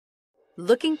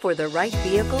Looking for the right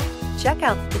vehicle? Check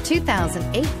out the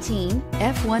 2018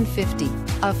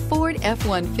 F-150. A Ford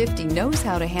F-150 knows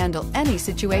how to handle any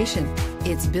situation.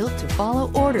 It's built to follow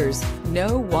orders,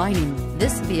 no whining.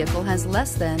 This vehicle has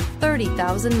less than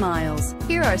 30,000 miles.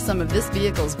 Here are some of this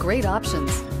vehicle's great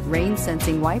options: rain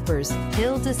sensing wipers,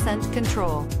 hill descent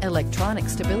control, electronic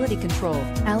stability control,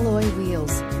 alloy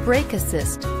wheels, brake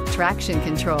assist, traction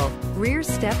control, rear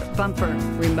step bumper,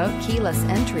 remote keyless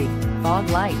entry, fog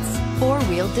lights,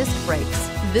 four-wheel disc brakes.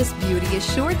 This beauty is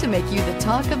sure to make you the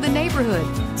talk of the neighborhood.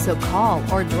 So call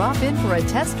or drop in for a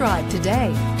test drive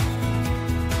today.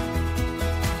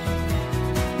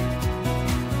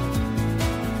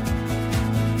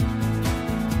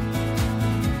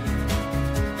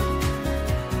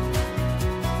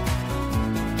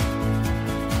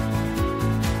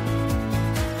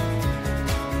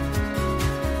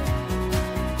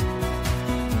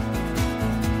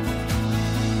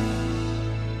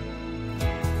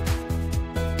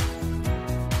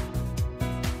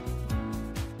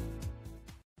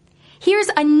 Here's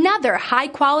another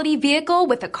high-quality vehicle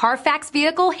with a Carfax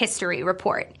Vehicle History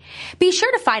Report. Be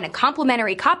sure to find a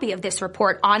complimentary copy of this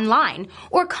report online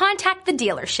or contact the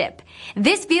dealership.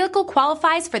 This vehicle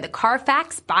qualifies for the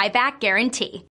Carfax Buyback Guarantee.